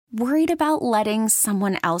Worried about letting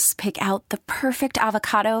someone else pick out the perfect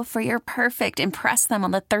avocado for your perfect impress them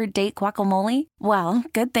on the third date guacamole? Well,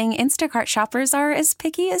 good thing Instacart shoppers are as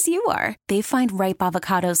picky as you are. They find ripe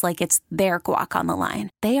avocados like it's their guac on the line.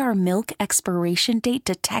 They are milk expiration date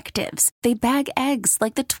detectives. They bag eggs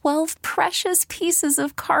like the 12 precious pieces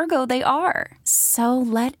of cargo they are. So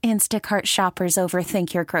let Instacart shoppers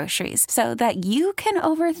overthink your groceries so that you can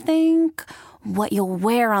overthink what you'll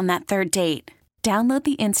wear on that third date. Download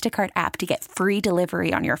the Instacart app to get free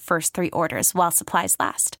delivery on your first 3 orders while supplies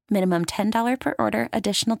last. Minimum $10 per order.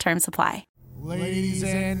 Additional terms apply. Ladies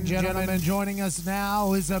and gentlemen, joining us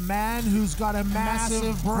now is a man who's got a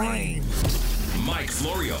massive brain. Mike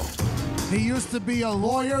Florio. He used to be a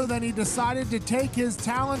lawyer, then he decided to take his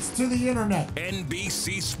talents to the internet.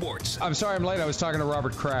 NBC Sports. I'm sorry I'm late. I was talking to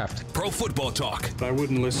Robert Kraft. Pro Football Talk. I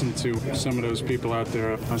wouldn't listen to some of those people out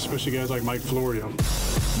there, especially guys like Mike Florio.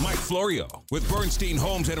 Mike Florio with Bernstein,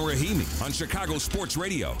 Holmes, and Rahimi on Chicago Sports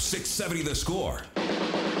Radio, 670 The Score.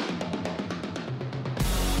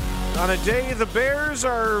 On a day the Bears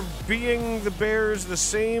are being the Bears the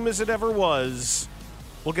same as it ever was,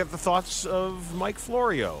 we'll get the thoughts of Mike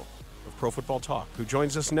Florio of Pro Football Talk, who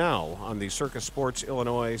joins us now on the Circus Sports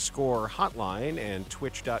Illinois Score hotline and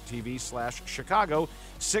twitch.tv/Chicago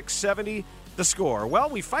 670 The Score. Well,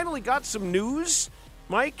 we finally got some news,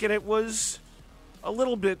 Mike, and it was a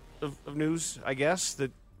little bit of news, I guess,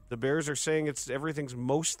 that the Bears are saying everything's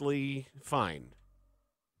mostly fine.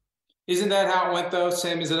 Isn't that how it went, though?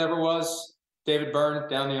 Same as it ever was? David Byrne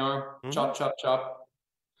down the arm, chop, chop, chop.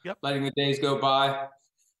 Yep. Letting the days go by.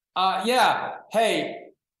 Yeah. Hey,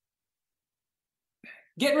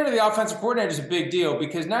 getting rid of the offensive coordinator is a big deal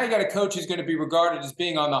because now you got a coach who's going to be regarded as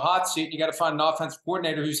being on the hot seat. You got to find an offensive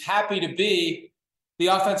coordinator who's happy to be the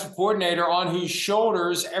offensive coordinator on whose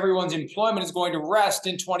shoulders everyone's employment is going to rest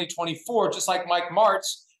in 2024, just like Mike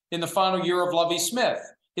Martz in the final year of Lovie Smith.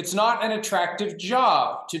 It's not an attractive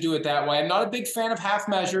job to do it that way. I'm not a big fan of half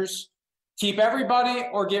measures. Keep everybody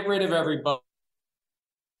or get rid of everybody.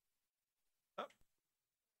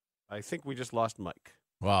 I think we just lost Mike.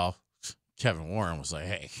 Well, Kevin Warren was like,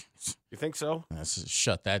 hey. You think so? Let's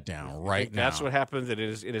shut that down right now. That's what happened in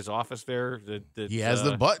his office there. That he has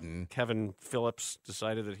the button. Kevin Phillips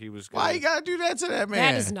decided that he was going Why you got to do that to that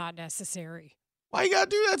man? That is not necessary. Why you got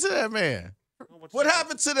to do that to that man? What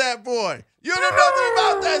happened to that boy? You don't know nothing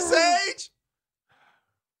about that, Sage.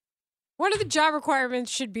 One of the job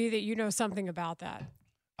requirements should be that you know something about that.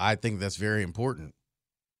 I think that's very important.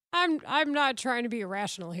 I'm not trying to be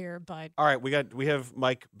irrational here, but all right, we have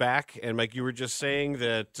Mike back, and Mike, you were just saying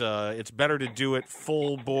that it's better to do it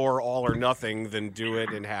full bore, all or nothing, than do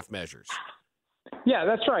it in half measures. Yeah,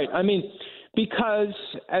 that's right. I mean, because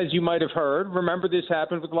as you might have heard, remember this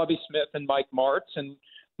happened with Lovie Smith and Mike Martz, and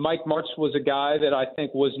Mike Martz was a guy that I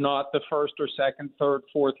think was not the first or second, third,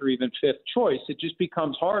 fourth, or even fifth choice. It just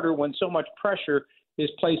becomes harder when so much pressure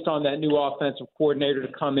is placed on that new offensive coordinator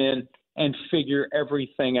to come in and figure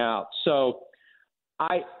everything out. So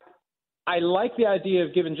I like the idea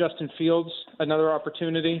of giving Justin Fields another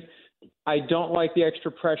opportunity. I don't like the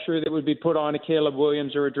extra pressure that would be put on a Caleb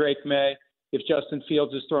Williams or a Drake May if Justin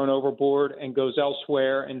Fields is thrown overboard and goes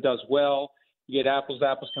elsewhere and does well. You get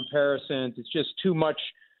apples-to-apples comparisons. It's just too much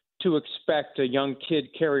to expect a young kid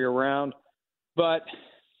carry around. But,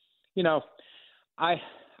 you know,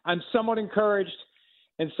 I'm somewhat encouraged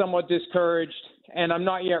and somewhat discouraged, and I'm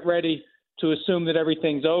not yet ready to assume that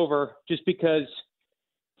everything's over just because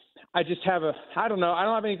I just have I don't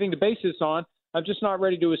have anything to base this on. I'm just not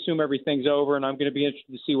ready to assume everything's over, and I'm going to be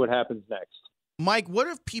interested to see what happens next. Mike, what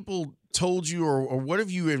have people told you or what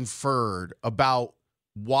have you inferred about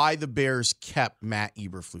why the Bears kept Matt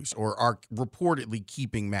Eberflus or are reportedly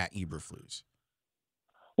keeping Matt Eberflus?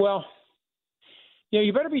 Well,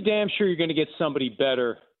 you better be damn sure you're going to get somebody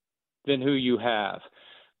better than who you have.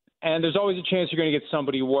 And there's always a chance you're going to get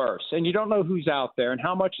somebody worse. And you don't know who's out there and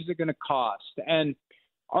how much is it going to cost. And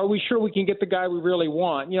are we sure we can get the guy we really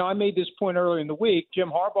want? I made this point earlier in the week.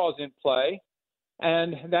 Jim Harbaugh's in play.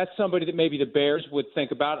 And that's somebody that maybe the Bears would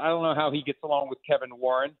think about. I don't know how he gets along with Kevin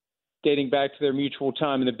Warren, dating back to their mutual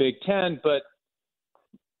time in the Big Ten. But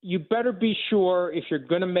you better be sure if you're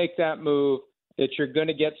going to make that move that you're going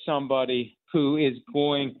to get somebody who is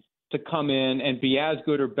going to come in and be as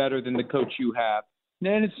good or better than the coach you have.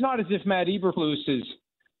 And it's not as if Matt Eberflus is,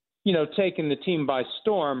 taking the team by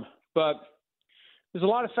storm, but there's a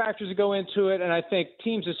lot of factors that go into it, and I think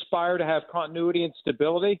teams aspire to have continuity and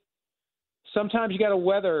stability. Sometimes you got to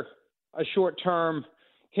weather a short-term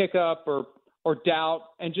hiccup or doubt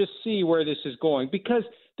and just see where this is going, because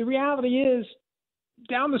the reality is,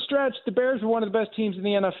 down the stretch, the Bears are one of the best teams in the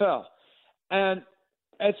NFL. And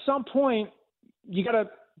at some point, you got to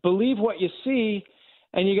believe what you see,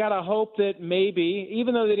 and you got to hope that maybe,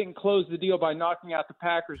 even though they didn't close the deal by knocking out the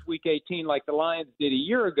Packers Week 18 like the Lions did a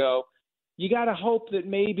year ago, you got to hope that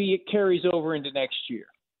maybe it carries over into next year.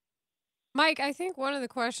 Mike, I think one of the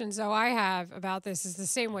questions, though, I have about this is the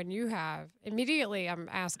same one you have. Immediately, I'm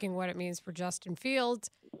asking what it means for Justin Fields.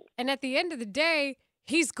 And at the end of the day,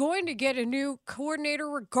 he's going to get a new coordinator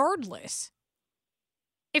regardless.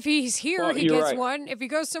 If he's here, he gets one. If he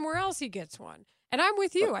goes somewhere else, he gets one. And I'm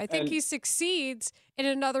with you. I think he succeeds in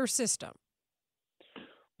another system.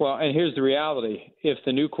 Well, and here's the reality. If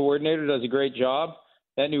the new coordinator does a great job,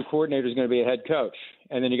 that new coordinator is going to be a head coach.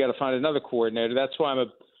 And then you got to find another coordinator. That's why I'm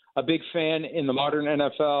a big fan in the modern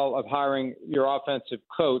NFL of hiring your offensive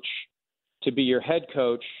coach to be your head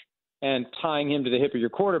coach and tying him to the hip of your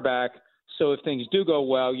quarterback. So if things do go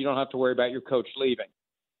well, you don't have to worry about your coach leaving.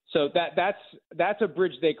 So that's a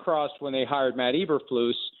bridge they crossed when they hired Matt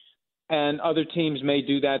Eberflus, and other teams may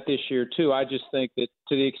do that this year too. I just think that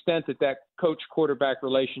to the extent that coach-quarterback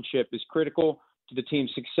relationship is critical to the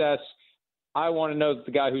team's success, I want to know that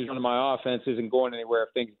the guy who's running my offense isn't going anywhere if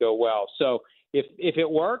things go well. So if it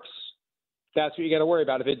works, that's what you got to worry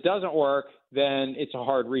about. If it doesn't work, then it's a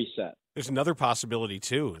hard reset. There's another possibility,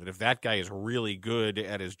 too, that if that guy is really good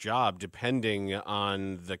at his job, depending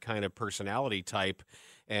on the kind of personality type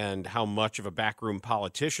and how much of a backroom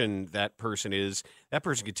politician that person is, that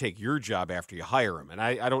person could take your job after you hire him. And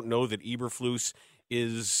I don't know that Eberflus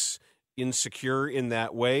is insecure in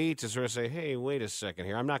that way to sort of say, hey, wait a second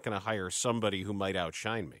here, I'm not going to hire somebody who might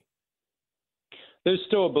outshine me. There's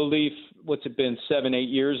still a belief, what's it been, 7-8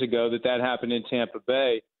 years ago, that happened in Tampa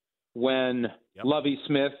Bay when Lovie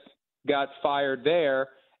Smith got fired there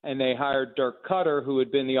and they hired Dirk Cutter, who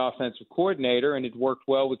had been the offensive coordinator and had worked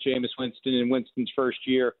well with Jameis Winston in Winston's first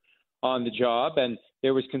year on the job. And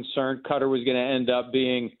there was concern Cutter was going to end up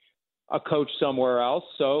being a coach somewhere else.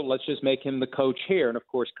 So let's just make him the coach here. And of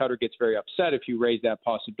course, Cutter gets very upset if you raise that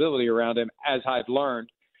possibility around him, as I've learned.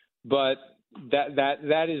 But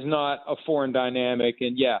that is not a foreign dynamic.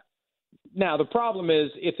 And yeah, now the problem is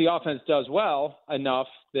if the offense does well enough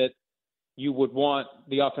that you would want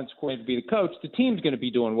the offensive coordinator to be the coach, the team's going to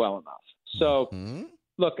be doing well enough. So,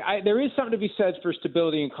 look, there is something to be said for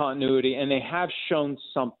stability and continuity, and they have shown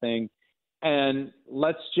something, and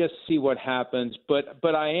let's just see what happens.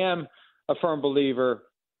 But I am a firm believer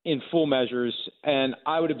in full measures, and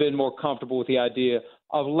I would have been more comfortable with the idea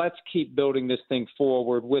of let's keep building this thing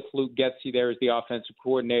forward with Luke Getsy there as the offensive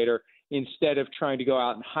coordinator instead of trying to go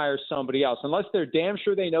out and hire somebody else. Unless they're damn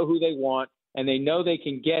sure they know who they want and they know they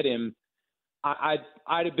can get him, I'd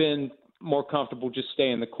have been more comfortable just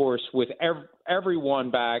staying the course with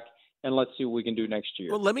everyone back, and let's see what we can do next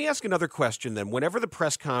year. Well, let me ask another question then. Whenever the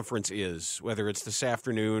press conference is, whether it's this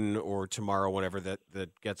afternoon or tomorrow, whenever that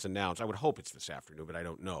gets announced, I would hope it's this afternoon, but I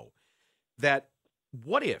don't know, that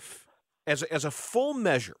what if, as a full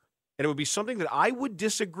measure, and it would be something that I would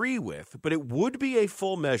disagree with, but it would be a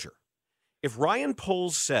full measure, if Ryan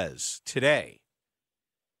Poles says today,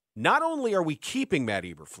 not only are we keeping Matt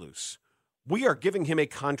Eberflus, we are giving him a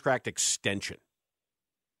contract extension.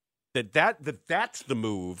 That's the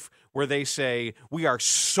move where they say we are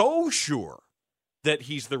so sure that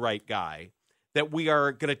he's the right guy that we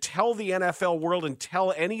are going to tell the NFL world and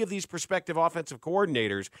tell any of these prospective offensive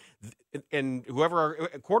coordinators and whoever our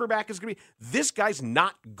quarterback is going to be, this guy's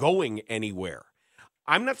not going anywhere.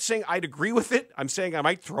 I'm not saying I'd agree with it. I'm saying I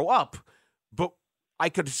might throw up, but I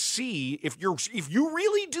could see if you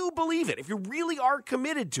really do believe it, if you really are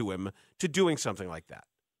committed to him, to doing something like that.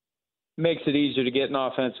 Makes it easier to get an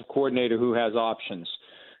offensive coordinator who has options,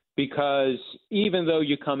 because even though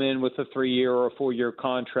you come in with a 3-year or a 4-year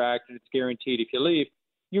contract and it's guaranteed if you leave,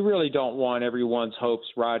 you really don't want everyone's hopes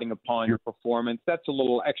riding upon your performance. That's a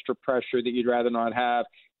little extra pressure that you'd rather not have.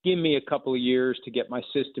 Give me a couple of years to get my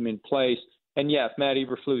system in place. And yeah, if Matt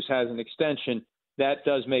Eberflus has an extension, that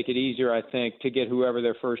does make it easier, I think, to get whoever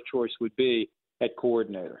their first choice would be at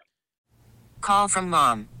coordinator. Call from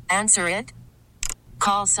mom. Answer it.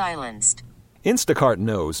 Call silenced. Instacart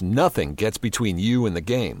knows nothing gets between you and the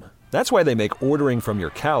game. That's why they make ordering from your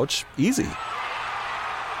couch easy.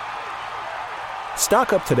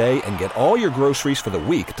 Stock up today and get all your groceries for the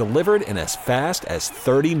week delivered in as fast as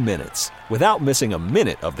 30 minutes without missing a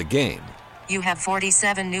minute of the game. You have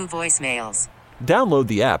 47 new voicemails. Download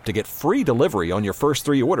the app to get free delivery on your first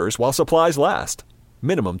 3 orders while supplies last.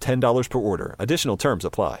 Minimum $10 per order. Additional terms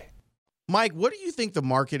apply. Mike, what do you think the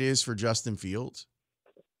market is for Justin Fields?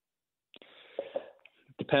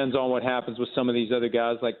 Depends on what happens with some of these other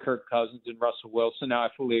guys like Kirk Cousins and Russell Wilson. Now, I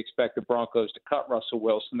fully expect the Broncos to cut Russell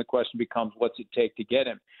Wilson. The question becomes, what's it take to get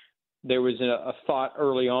him? there was a thought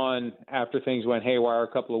early on after things went haywire a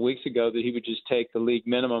couple of weeks ago that he would just take the league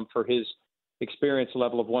minimum for his experience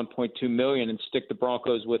level of $1.2 million and stick the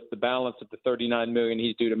Broncos with the balance of the $39 million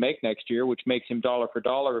he's due to make next year, which makes him dollar for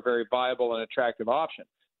dollar a very viable and attractive option.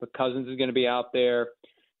 But Cousins is going to be out there.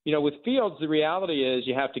 You know, with Fields, the reality is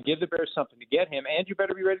you have to give the Bears something to get him, and you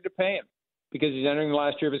better be ready to pay him because he's entering the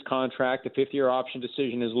last year of his contract. The fifth-year option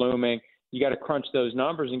decision is looming. You got to crunch those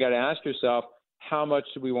numbers and got to ask yourself, how much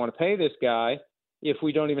do we want to pay this guy if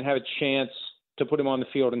we don't even have a chance to put him on the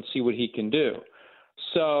field and see what he can do?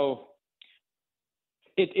 So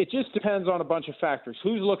it just depends on a bunch of factors.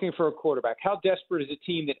 Who's looking for a quarterback? How desperate is a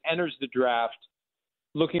team that enters the draft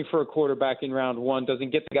looking for a quarterback in round one,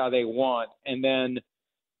 doesn't get the guy they want, and then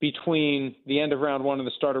between the end of round one and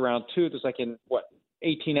the start of round two, there's like an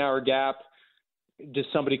 18-hour gap. Does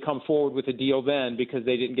somebody come forward with a deal then because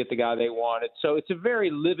they didn't get the guy they wanted? So it's a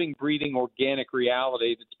very living, breathing, organic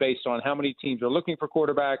reality that's based on how many teams are looking for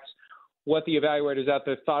quarterbacks, what the evaluators out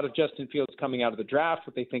there thought of Justin Fields coming out of the draft,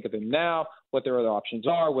 what they think of him now, what their other options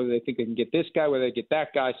are, whether they think they can get this guy, whether they get that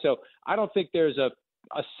guy. So I don't think there's a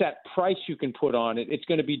set price you can put on it. It's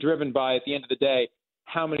going to be driven by, at the end of the day,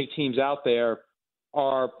 how many teams out there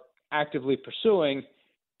are actively pursuing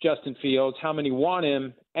Justin Fields, how many want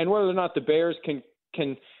him, and whether or not the Bears can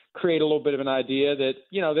create a little bit of an idea that,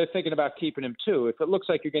 you know, they're thinking about keeping him too. If it looks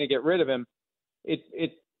like you're going to get rid of him,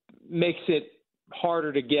 it makes it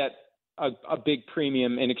harder to get a big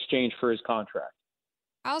premium in exchange for his contract.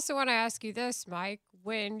 I also want to ask you this, Mike.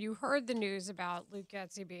 When you heard the news about Luke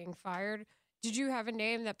Getsy being fired, did you have a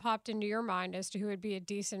name that popped into your mind as to who would be a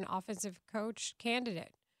decent offensive coach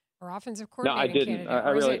candidate or offensive coordinator candidate?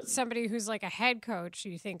 Or is it somebody who's like a head coach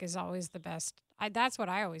you think is always the best? That's what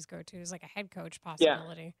I always go to, is like a head coach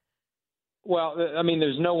possibility. Yeah. Well, I mean,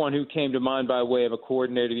 there's no one who came to mind by way of a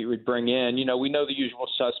coordinator that you would bring in. You know, we know the usual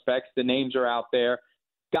suspects. The names are out there.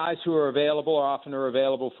 Guys who are available often are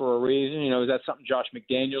available for a reason. You know, is that something Josh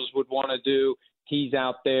McDaniels would want to do? He's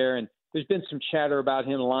out there. And there's been some chatter about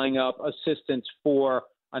him lining up assistants for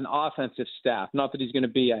an offensive staff. Not that he's going to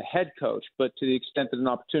be a head coach, but to the extent that an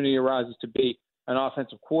opportunity arises to be an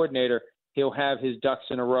offensive coordinator, he'll have his ducks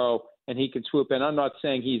in a row and he can swoop in. I'm not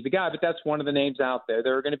saying he's the guy, but that's one of the names out there.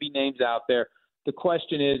 There are going to be names out there. The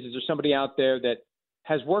question is there somebody out there that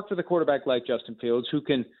has worked with a quarterback like Justin Fields who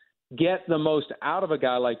can get the most out of a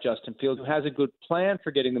guy like Justin Fields, who has a good plan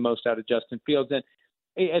for getting the most out of Justin Fields? And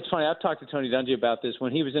it's funny, I've talked to Tony Dungy about this.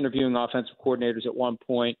 When he was interviewing offensive coordinators at one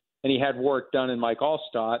point, and he had work done in Mike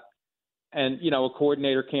Allstott, and, you know, a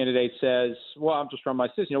coordinator candidate says, well, I'm just running my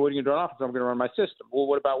system. You know, what are you going to do on offense? I'm going to run my system. Well,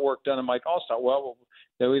 what about work done in Mike Allstott? Well,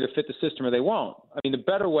 they'll either fit the system or they won't. I mean, the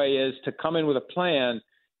better way is to come in with a plan.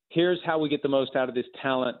 Here's how we get the most out of this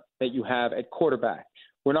talent that you have at quarterback.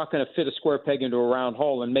 We're not going to fit a square peg into a round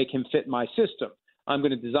hole and make him fit my system. I'm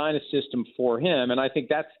going to design a system for him, and I think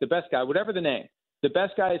that's the best guy, whatever the name. The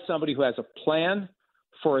best guy is somebody who has a plan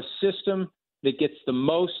for a system that gets the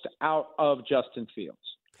most out of Justin Fields.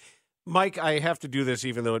 Mike, I have to do this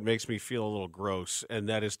even though it makes me feel a little gross, and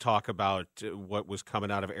that is talk about what was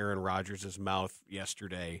coming out of Aaron Rodgers' mouth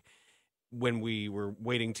yesterday when we were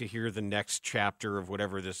waiting to hear the next chapter of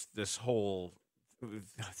whatever this whole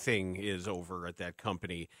thing is over at that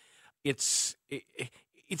company. It's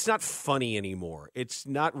not funny anymore. It's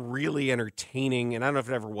not really entertaining, and I don't know if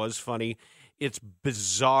it ever was funny. It's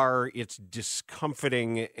bizarre, it's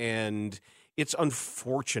discomforting, and it's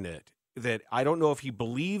unfortunate that I don't know if he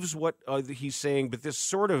believes what he's saying, but this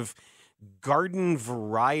sort of garden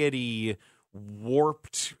variety,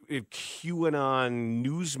 warped QAnon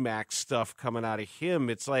Newsmax stuff coming out of him,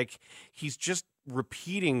 it's like he's just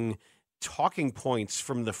repeating talking points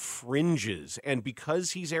from the fringes. And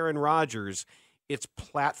because he's Aaron Rodgers, it's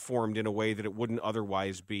platformed in a way that it wouldn't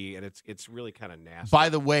otherwise be, and it's really kind of nasty. By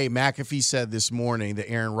the way, McAfee said this morning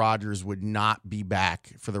that Aaron Rodgers would not be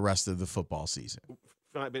back for the rest of the football season.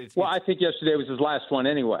 I think yesterday was his last one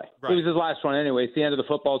anyway. Right. It was his last one anyway. It's the end of the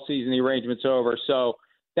football season. The arrangement's over. So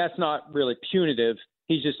that's not really punitive.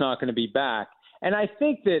 He's just not going to be back. And I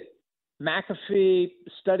think that McAfee,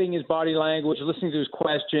 studying his body language, listening to his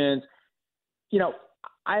questions, you know,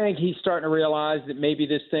 I think he's starting to realize that maybe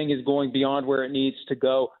this thing is going beyond where it needs to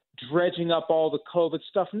go, dredging up all the COVID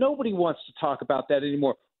stuff. Nobody wants to talk about that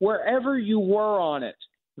anymore. Wherever you were on it,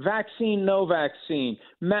 vaccine, no vaccine,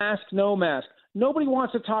 mask, no mask, nobody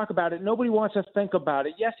wants to talk about it. Nobody wants to think about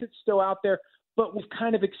it. Yes, it's still out there, but we've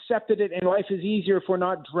kind of accepted it, and life is easier if we're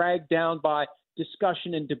not dragged down by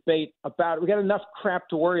discussion and debate about it. We got enough crap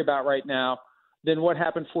to worry about right now than what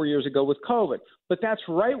happened 4 years ago with COVID. But that's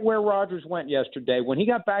right where Rodgers went yesterday. When he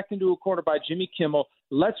got backed into a corner by Jimmy Kimmel,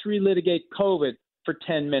 let's relitigate COVID. for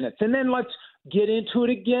 10 minutes. And then let's get into it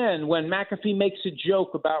again when McAfee makes a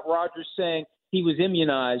joke about Rodgers saying he was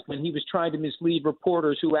immunized when he was trying to mislead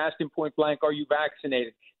reporters who asked him point blank, are you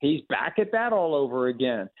vaccinated? He's back at that all over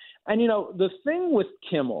again. And, the thing with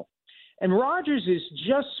Kimmel, and Rodgers is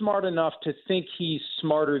just smart enough to think he's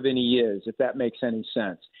smarter than he is, if that makes any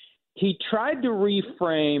sense. He tried to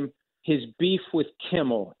reframe his beef with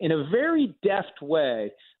Kimmel in a very deft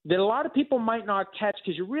way that a lot of people might not catch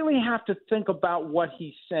because you really have to think about what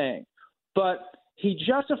he's saying. But he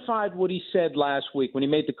justified what he said last week when he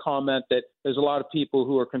made the comment that there's a lot of people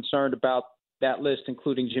who are concerned about that list,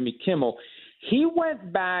 including Jimmy Kimmel. He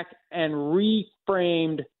went back and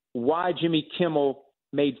reframed why Jimmy Kimmel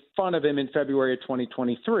made fun of him in February of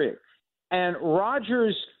 2023. And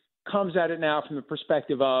Rodgers comes at it now from the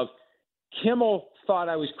perspective of Kimmel thought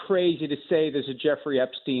I was crazy to say there's a Jeffrey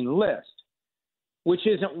Epstein list, which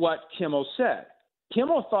isn't what Kimmel said.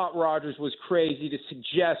 Kimmel thought Rodgers was crazy to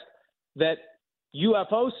suggest that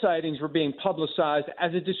UFO sightings were being publicized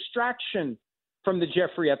as a distraction from the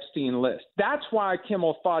Jeffrey Epstein list. That's why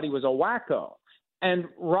Kimmel thought he was a wacko. And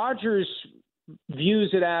Rodgers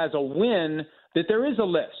views it as a win that there is a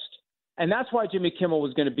list. And that's why Jimmy Kimmel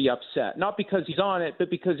was going to be upset, not because he's on it, but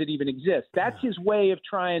because it even exists. That's his way of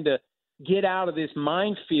trying to get out of this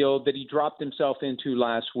minefield that he dropped himself into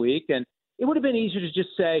last week. And it would have been easier to just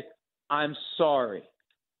say, I'm sorry.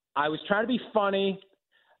 I was trying to be funny.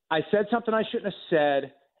 I said something I shouldn't have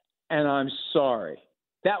said, and I'm sorry.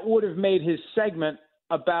 That would have made his segment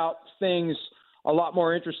about things a lot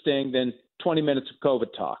more interesting than 20 minutes of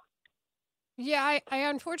COVID talk. Yeah, I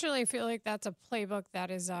unfortunately feel like that's a playbook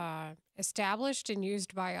that is established and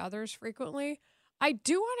used by others frequently. I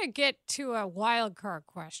do want to get to a wild card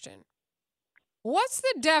question. What's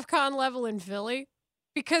the DEFCON level in Philly?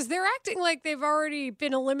 Because they're acting like they've already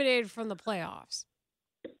been eliminated from the playoffs.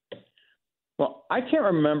 Well, I can't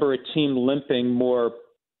remember a team limping more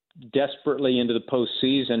desperately into the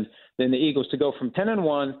postseason than the Eagles to go from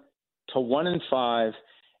 10-1 to 1-5.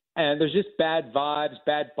 And there's just bad vibes,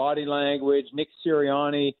 bad body language. Nick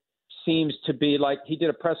Sirianni seems to be like he did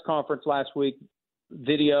a press conference last week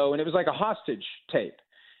video, and it was like a hostage tape.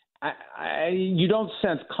 You don't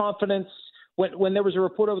sense confidence. When there was a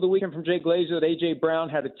report over the weekend from Jay Glazer that A.J. Brown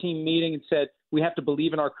had a team meeting and said, we have to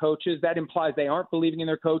believe in our coaches, that implies they aren't believing in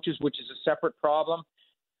their coaches, which is a separate problem.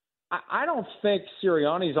 I don't think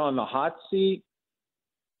Sirianni's on the hot seat.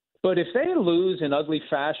 But if they lose in ugly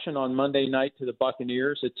fashion on Monday night to the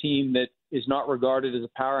Buccaneers, a team that is not regarded as a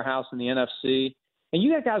powerhouse in the NFC, and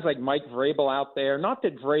you got guys like Mike Vrabel out there, not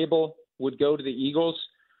that Vrabel would go to the Eagles,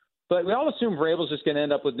 but we all assume Vrabel's just going to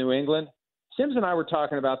end up with New England. Sims and I were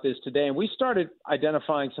talking about this today, and we started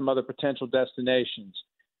identifying some other potential destinations,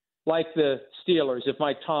 like the Steelers, if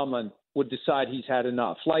Mike Tomlin would decide he's had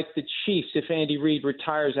enough, like the Chiefs, if Andy Reid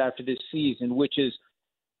retires after this season, which is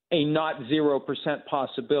a not 0%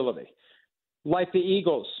 possibility, like the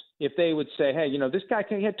Eagles, if they would say, hey, this guy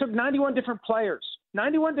he took 91 different players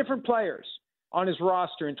on his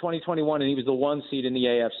roster in 2021, and he was the 1 seed in the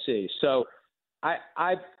AFC. So I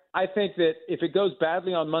think that if it goes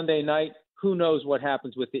badly on Monday night, who knows what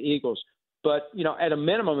happens with the Eagles. But, at a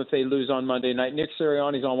minimum, if they lose on Monday night, Nick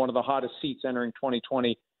Sirianni's on one of the hottest seats entering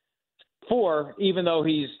 2024, even though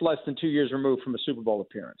he's less than 2 years removed from a Super Bowl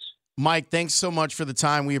appearance. Mike, thanks so much for the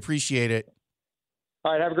time. We appreciate it.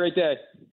 All right, have a great day.